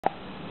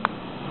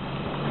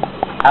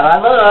How do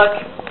I look?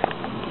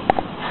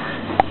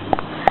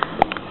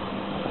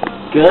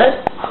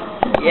 Good?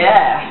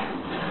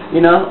 Yeah.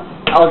 You know,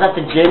 I was at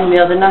the gym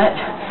the other night,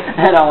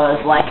 and I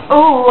was like,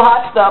 ooh,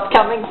 hot stuff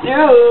coming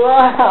through.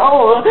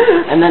 Oh.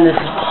 And then this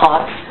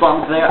hot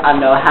spunk there, I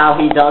know how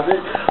he does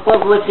it,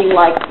 was lifting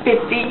like 50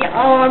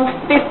 arms,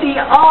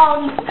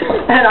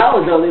 and I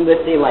was only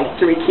lifting like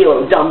 3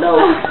 kilo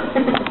dumbbells.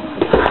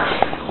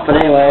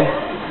 But anyway,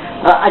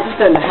 I just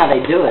don't know how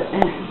they do it.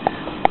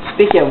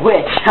 Speaking of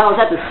which, I was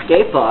at the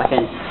skate park,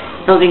 and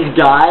these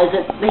guys,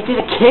 they did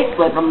a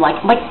kickflip. I'm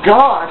like, my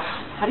gosh,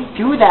 how do you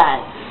do that?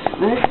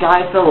 And then this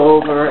guy fell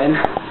over, and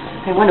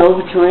I went over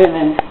to him,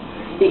 and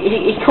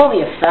he called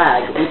me a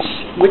fag,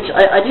 which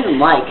I didn't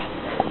like,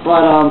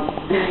 but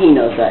he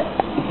knows that.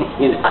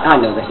 You know, I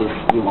know that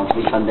he wants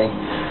me someday.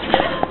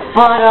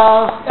 But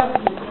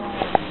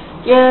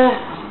yeah,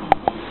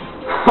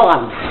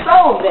 I'm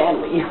so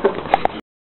manly.